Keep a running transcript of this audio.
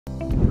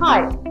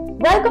Hi,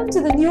 welcome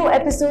to the new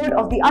episode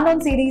of the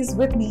Unknown series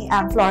with me,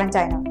 I'm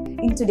Florentina.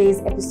 In today's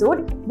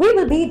episode, we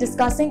will be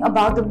discussing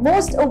about the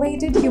most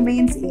awaited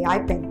Humane's AI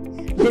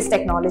Pin. This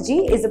technology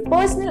is a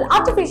personal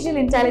artificial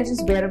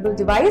intelligence wearable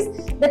device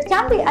that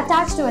can be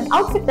attached to an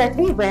outfit that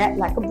we wear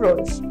like a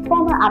brooch.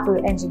 Former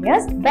Apple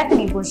engineers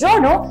Bethany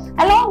Bourgeono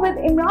along with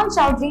Imran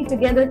Chowdhury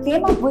together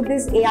came up with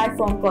this AI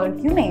firm called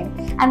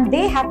Humane, and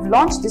they have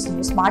launched this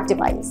new smart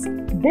device.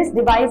 This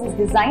device is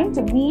designed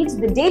to meet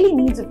the daily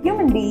needs of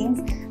human beings,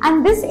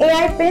 and this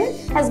AI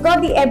pin has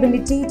got the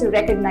ability to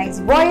recognize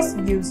voice,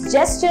 use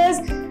gestures,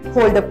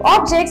 hold up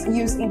objects,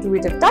 use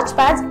intuitive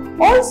touchpads,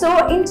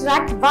 also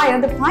interact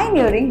via the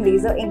pioneering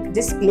laser ink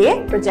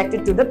display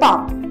projected to the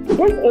palm.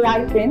 This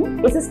AI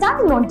pin is a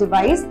standalone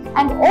device,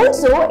 and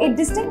also it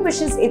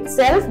distinguishes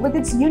itself with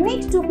its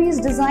unique two-piece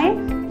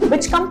design,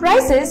 which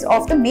comprises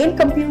of the main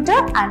computer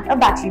and a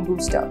battery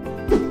booster.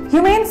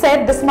 Humane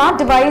said the smart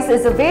device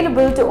is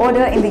available to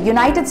order in the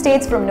United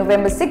States from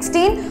November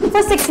 16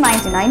 for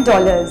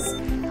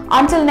 $699.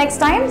 Until next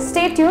time,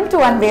 stay tuned to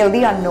unveil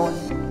the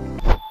unknown.